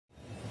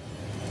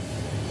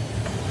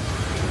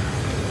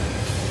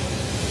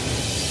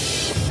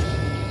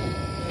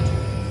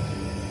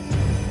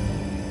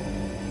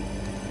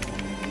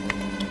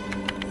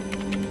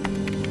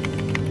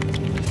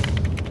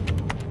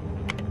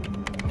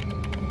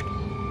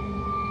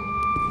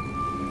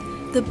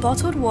The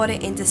bottled water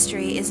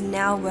industry is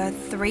now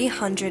worth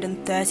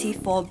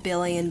 $334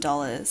 billion.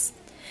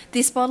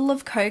 This bottle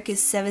of Coke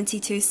is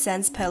 72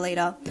 cents per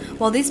litre,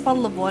 while this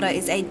bottle of water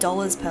is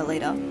 $8 per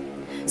litre.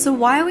 So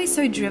why are we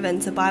so driven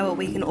to buy what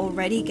we can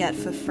already get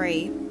for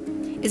free?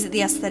 Is it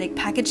the aesthetic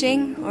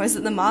packaging, or is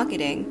it the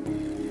marketing?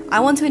 I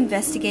want to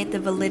investigate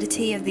the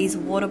validity of these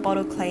water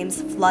bottle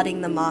claims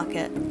flooding the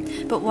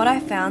market, but what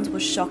I found will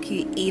shock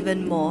you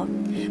even more.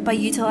 By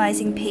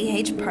utilising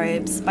pH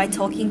probes, by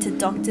talking to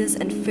doctors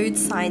and food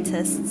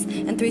scientists,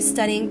 and through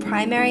studying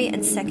primary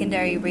and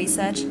secondary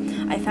research,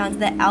 I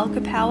found that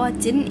Alka-Power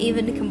didn't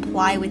even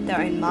comply with their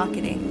own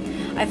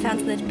marketing. I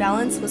found that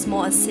balance was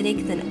more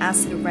acidic than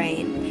acid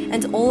rain,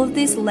 and all of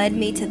this led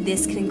me to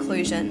this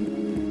conclusion.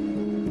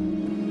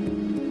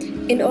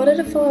 In order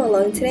to follow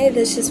along today,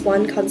 there's just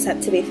one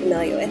concept to be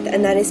familiar with,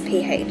 and that is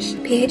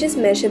pH. pH is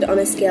measured on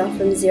a scale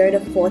from 0 to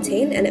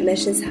 14, and it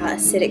measures how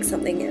acidic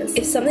something is.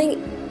 If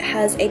something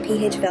has a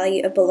pH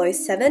value of below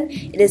 7,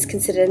 it is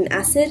considered an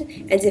acid,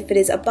 and if it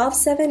is above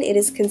 7, it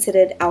is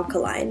considered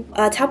alkaline.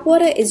 Tap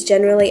water is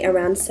generally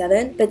around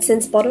 7, but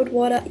since bottled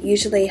water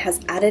usually has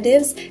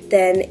additives,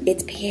 then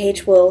its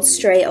pH will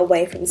stray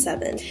away from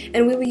 7.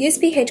 And we will use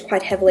pH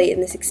quite heavily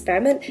in this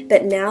experiment,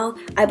 but now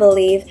I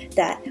believe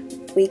that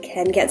we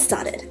can get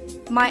started.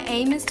 My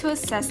aim is to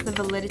assess the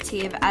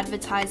validity of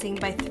advertising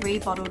by 3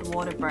 bottled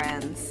water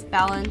brands: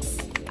 Balance,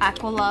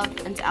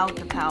 MacLeod, and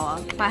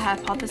Alka-Power. My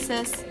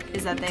hypothesis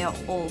is that they are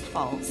all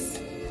false.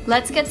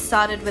 Let's get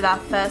started with our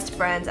first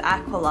brand,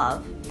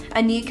 MacLeod,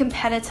 a new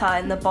competitor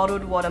in the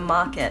bottled water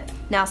market,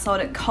 now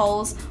sold at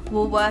Coles,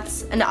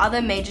 Woolworths, and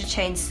other major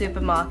chain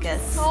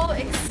supermarkets. So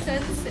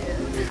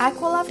extensive.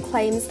 MacLeod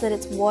claims that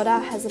its water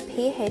has a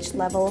pH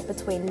level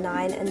between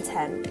 9 and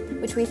 10,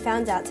 which we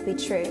found out to be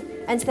true.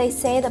 And they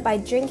say that by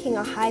drinking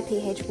a high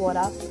pH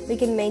water, we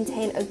can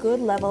maintain a good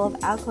level of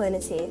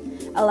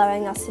alkalinity,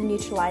 allowing us to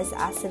neutralize the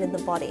acid in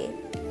the body.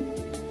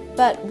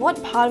 But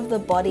what part of the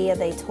body are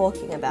they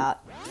talking about?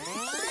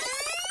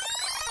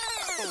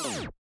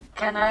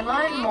 Can I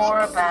learn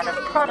more about a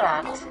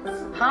product?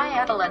 Hi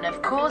Adeline,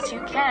 of course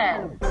you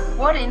can.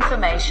 What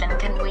information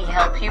can we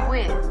help you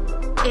with?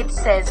 It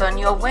says on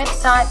your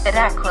website that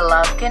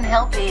MacLeod can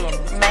help in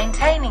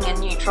maintaining a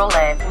neutral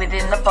air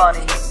within the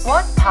body.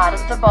 What part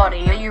of the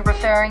body are you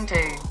referring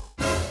to?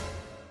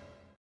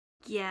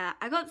 Yeah,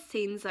 I got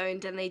scene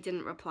zoned and they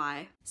didn't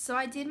reply. So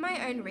I did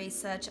my own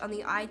research on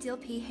the ideal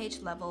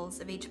pH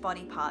levels of each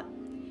body part,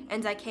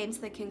 and I came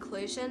to the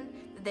conclusion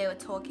that they were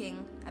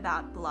talking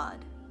about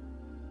blood.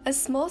 A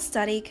small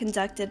study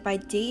conducted by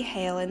D.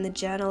 Hale in the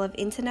Journal of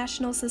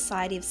International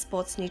Society of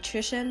Sports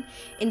Nutrition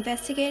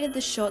investigated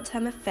the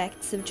short-term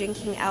effects of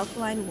drinking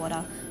alkaline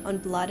water on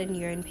blood and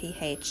urine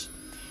pH.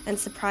 And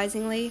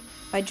surprisingly,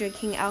 by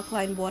drinking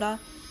alkaline water,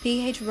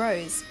 pH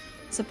rose,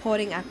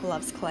 supporting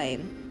MacLeod's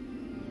claim.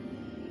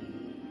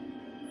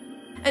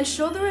 And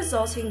sure, the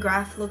resulting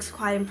graph looks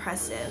quite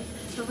impressive,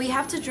 but we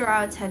have to draw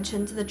our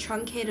attention to the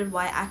truncated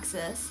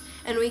y-axis,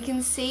 and we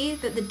can see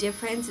that the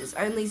difference is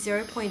only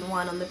 0.1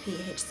 on the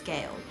pH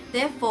scale.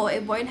 Therefore,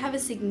 it won't have a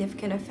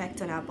significant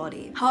effect on our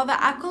body. However,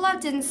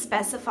 MacLeod didn't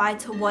specify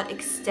to what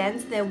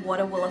extent their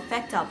water will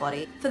affect our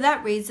body. For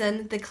that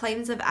reason, the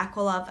claims of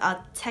MacLeod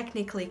are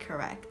technically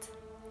correct.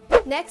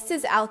 Next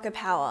is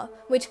Alka-Power,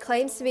 which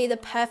claims to be the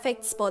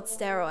perfect sports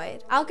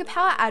steroid.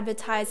 Alka-Power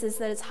advertises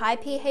that its high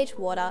pH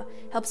water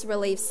helps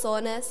relieve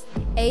soreness,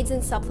 aids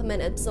in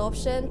supplement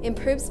absorption,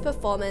 improves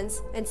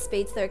performance, and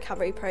speeds the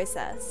recovery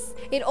process.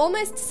 It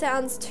almost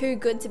sounds too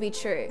good to be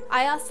true.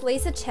 I asked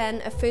Lisa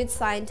Chen, a food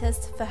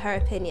scientist, for her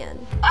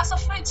opinion. As a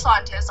food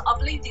scientist, I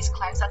believe these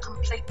claims are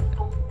completely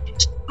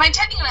bullshit.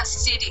 Maintaining an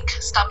acidic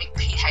stomach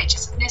pH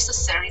is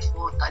necessary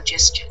for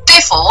digestion.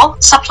 Therefore,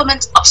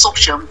 supplement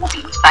absorption will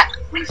be in fact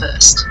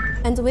reversed.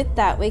 And with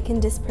that, we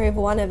can disprove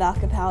one of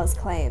Alka-Power's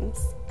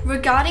claims.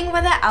 Regarding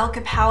whether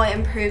Alka-Power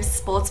improves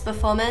sports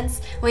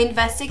performance, we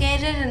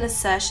investigated an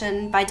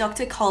assertion by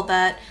Dr.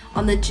 Colbert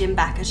on the Jim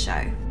Bakker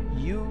show.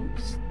 You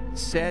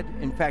said,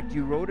 in fact,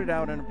 you wrote it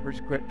out in a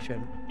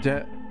prescription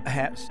to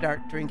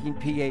start drinking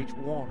pH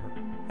water.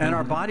 And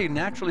our body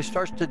naturally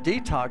starts to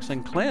detox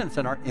and cleanse,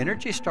 and our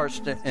energy starts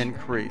to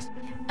increase.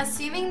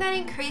 Assuming that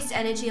increased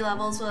energy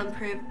levels will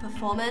improve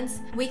performance,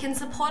 we can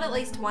support at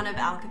least one of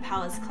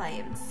Alka-Power's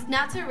claims.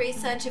 Now to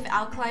research if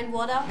alkaline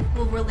water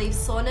will relieve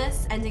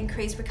soreness and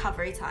increase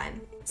recovery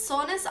time.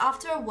 Soreness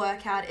after a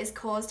workout is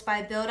caused by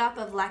a buildup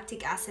of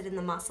lactic acid in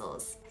the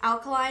muscles.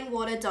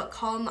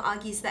 AlkalineWater.com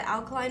argues that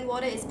alkaline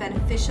water is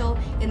beneficial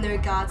in the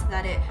regards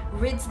that it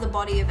rids the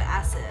body of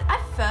acid.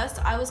 At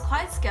first, I was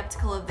quite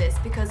skeptical of this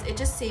because it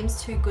just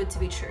seems too good to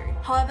be true.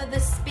 However, the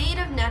speed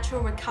of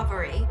natural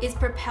recovery is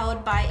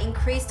propelled by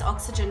increased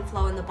oxygen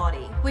flow in the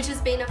body, which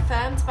has been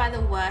affirmed by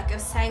the work of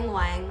Sang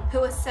Wang,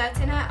 who asserts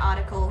in her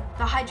article,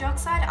 the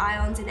hydroxide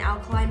ions in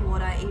alkaline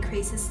water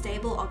increases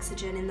stable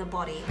oxygen in the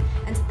body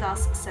and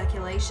thus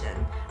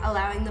circulation,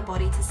 allowing the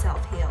body to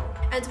self-heal.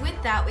 And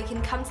with that, we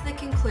can come to the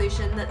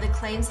conclusion that the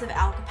claims of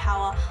Alka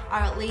Power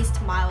are at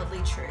least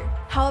mildly true.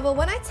 However,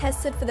 when I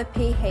tested for the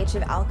pH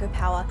of Alka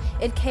Power,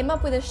 it came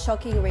up with a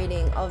shocking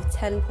reading of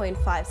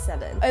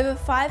 10.57, over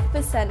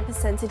 5%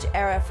 percentage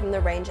error from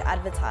the range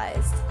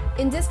advertised.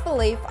 In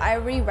disbelief, I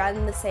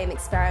reran the same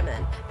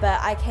experiment, but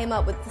I came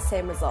up with the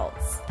same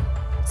results.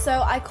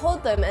 So I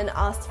called them and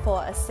asked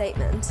for a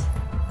statement.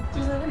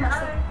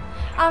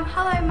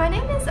 Hello, my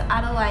name is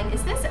Adeline.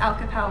 Is this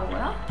Alka Power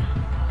water?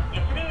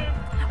 Yes, it is.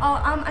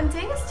 Oh, I'm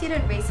doing a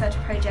student research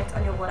project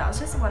on your water. I was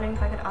just wondering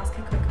if I could ask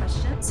a quick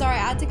question. Sorry,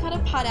 I had to cut a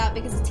part out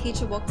because the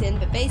teacher walked in,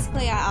 but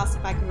basically I asked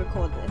if I could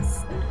record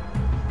this.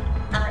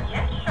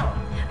 Yeah, sure.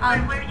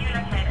 Where are you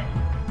located?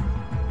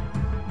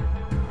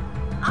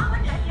 Oh,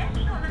 okay, yeah,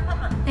 sure, no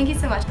problem. Thank you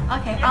so much.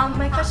 Okay,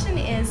 my question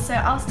is, so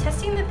I was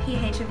testing the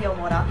pH of your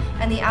water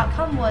and the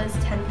outcome was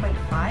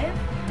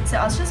 10.5. So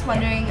I was just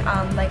wondering,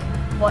 like,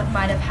 what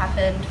might have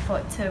happened for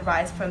it to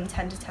rise from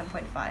 10 to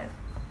 10.5.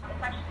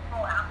 It's actually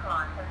more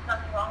alkaline, so there's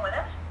nothing wrong with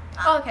it.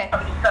 Oh, okay.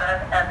 We just got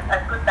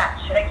a good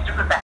batch, an extra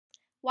good batch.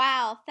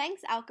 Wow,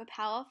 thanks Alka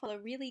Power for a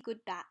really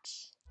good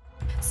batch.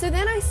 So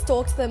then I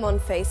stalked them on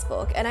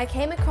Facebook and I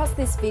came across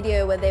this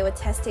video where they were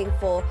testing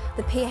for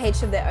the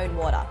pH of their own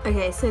water.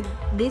 Okay, so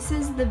this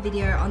is the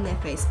video on their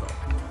Facebook.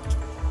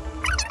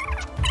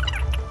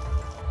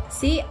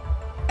 See?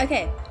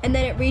 Okay, and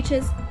then it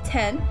reaches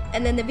 10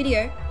 and then the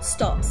video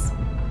stops.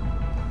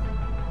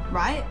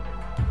 Right?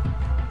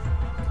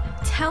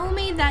 Tell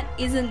me that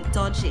isn't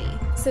dodgy.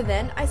 So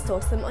then I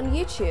stalked them on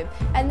YouTube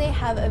and they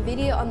have a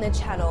video on their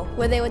channel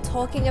where they were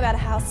talking about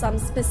how some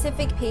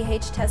specific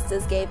pH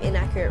testers gave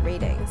inaccurate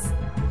readings.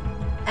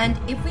 And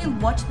if we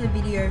watch the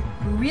video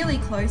really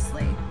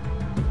closely,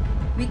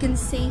 we can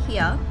see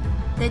here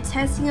they're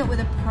testing it with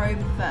a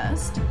probe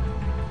first,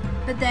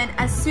 but then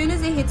as soon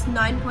as it hits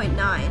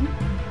 9.9,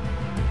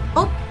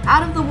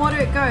 out of the water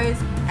it goes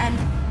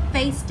and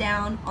face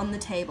down on the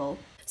table.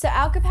 So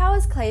Alka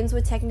Power's claims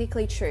were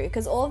technically true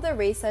because all of the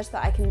research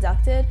that I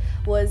conducted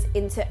was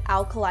into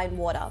alkaline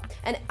water.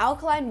 And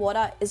alkaline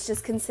water is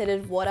just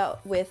considered water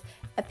with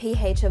a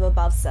pH of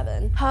above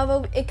 7.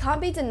 However, it can't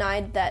be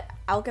denied that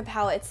Alka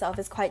Power itself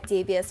is quite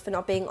devious for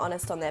not being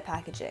honest on their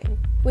packaging,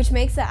 which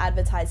makes their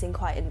advertising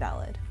quite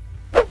invalid.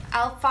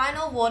 Our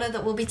final water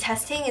that we'll be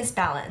testing is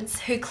Balance,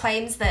 who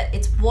claims that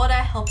its water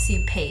helps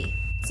you pee.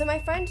 So my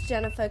friend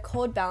Jennifer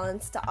called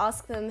Balance to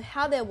ask them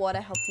how their water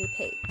helped you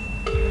pee.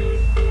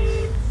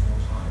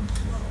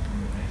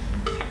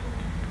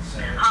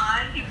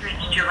 Hi, you've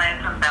reached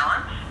Julian from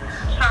Balance.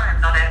 Sorry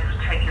I'm not able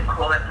to take your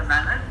call at the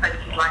moment, but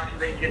if you'd like to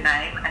leave your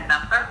name and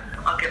number,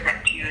 I'll get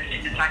back to you as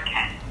soon as I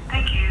can.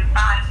 Thank you,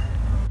 bye.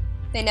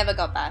 They never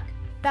got back.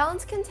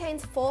 Balance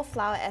contains 4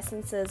 flower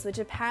essences, which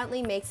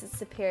apparently makes it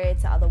superior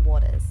to other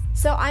waters.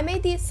 So I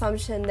made the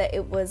assumption that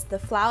it was the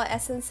flower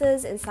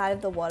essences inside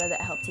of the water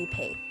that helped you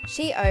pee.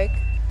 She oak,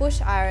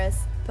 bush iris,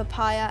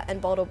 papaya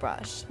and bottle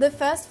brush. The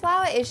first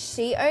flower is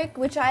she oak,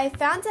 which I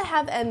found to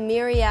have a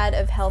myriad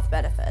of health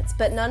benefits,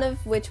 but none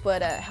of which were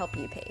to help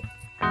you pee.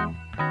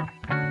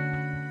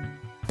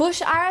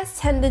 Bush iris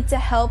tended to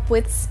help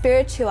with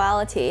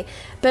spirituality,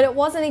 but it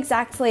wasn't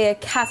exactly a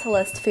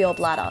catalyst for your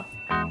bladder.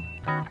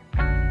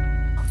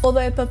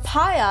 Although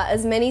papaya,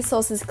 as many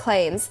sources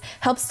claims,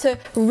 helps to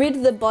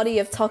rid the body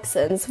of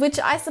toxins, which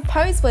I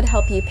suppose would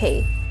help you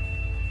pee.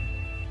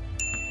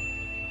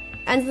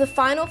 And the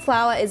final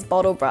flower is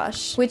bottle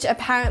brush, which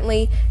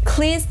apparently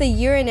clears the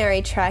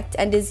urinary tract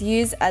and is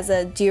used as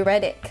a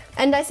diuretic.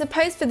 And I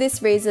suppose for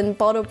this reason,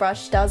 bottle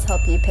brush does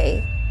help you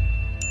pee.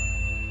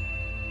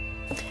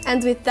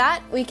 And with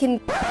that, we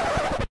can...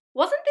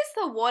 Wasn't this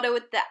the water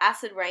with the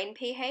acid rain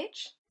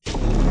pH?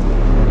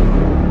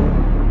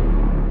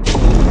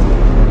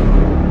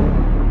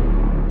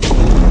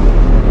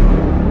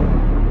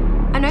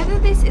 I know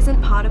that this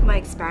isn't part of my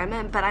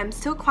experiment, but I'm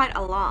still quite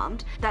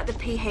alarmed that the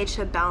pH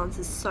of Balance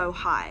is so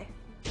high.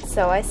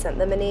 So I sent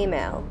them an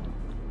email.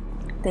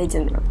 They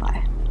didn't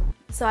reply.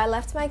 So I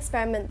left my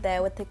experiment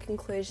there with the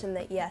conclusion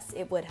that yes,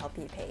 it would help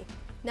you pee.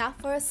 Now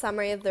for a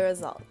summary of the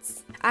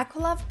results.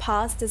 Aqualove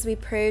passed as we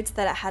proved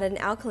that it had an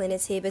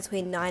alkalinity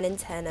between 9 and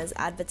 10 as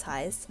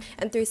advertised,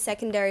 and through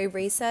secondary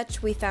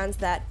research we found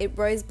that it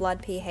rose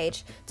blood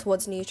pH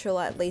towards neutral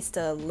at least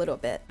a little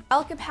bit.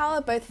 Alka Power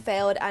both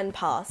failed and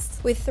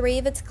passed, with 3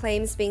 of its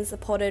claims being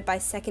supported by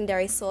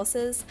secondary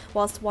sources,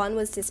 whilst 1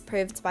 was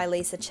disproved by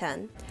Lisa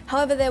Chen.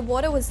 However, their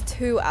water was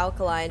too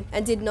alkaline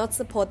and did not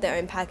support their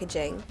own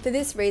packaging. For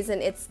this reason,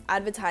 its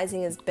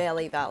advertising is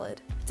barely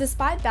valid.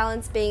 Despite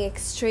Balance being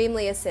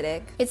extremely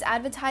acidic, its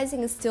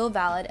advertising is still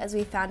valid as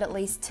we found at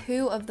least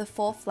 2 of the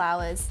 4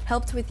 flowers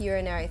helped with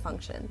urinary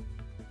function.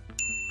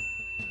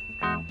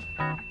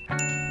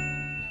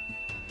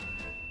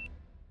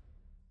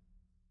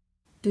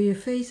 Do you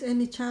face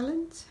any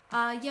challenge?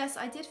 Yes,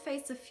 I did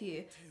face a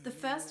few. The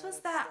first was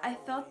that I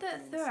felt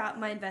that throughout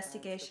my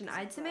investigation I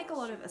had to make a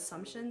lot of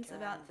assumptions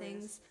about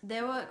things.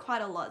 There were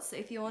quite a lot, so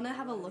if you want to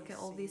have a look at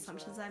all the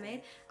assumptions I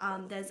made,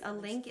 there's a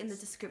link in the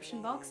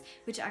description box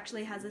which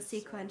actually has a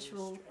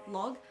sequential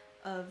log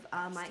of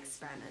my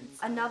experiments.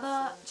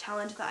 Another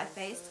challenge that I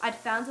faced, I'd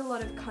found a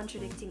lot of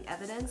contradicting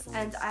evidence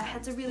and I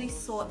had to really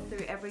sort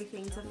through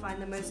everything to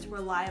find the most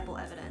reliable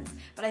evidence,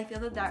 but I feel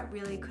that that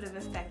really could have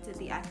affected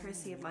the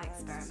accuracy of my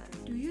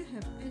experiment. Do you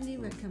have any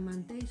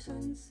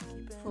recommendations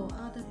for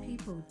other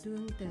people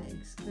doing their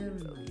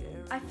experiment?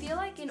 I feel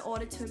like in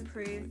order to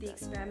improve the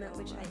experiment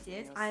which I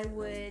did, I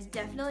would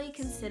definitely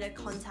consider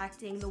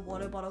contacting the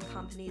water bottle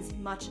companies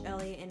much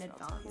earlier in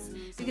advance,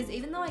 because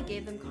even though I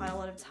gave them quite a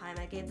lot of time,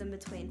 I gave them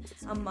between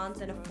a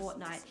month and a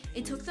fortnight,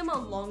 it took them a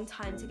long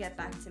time to get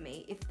back to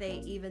me, if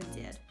they even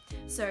did.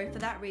 So for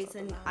that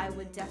reason, I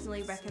would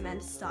definitely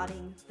recommend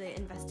starting the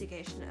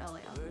investigation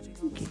earlier.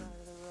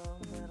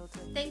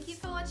 Thank you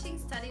for watching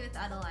Study with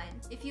Adeline.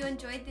 If you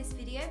enjoyed this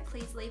video,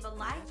 please leave a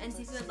like, and if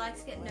you would like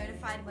to get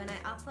notified when I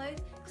upload,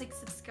 click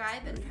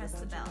subscribe and press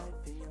the bell.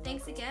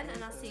 Thanks again,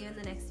 and I'll see you in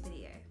the next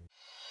video.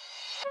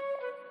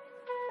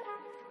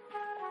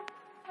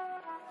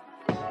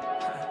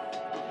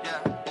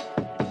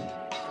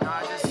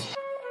 I just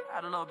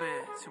had a little bit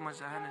too much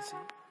of Hennessy.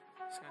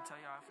 Just gonna tell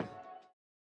you how I feel.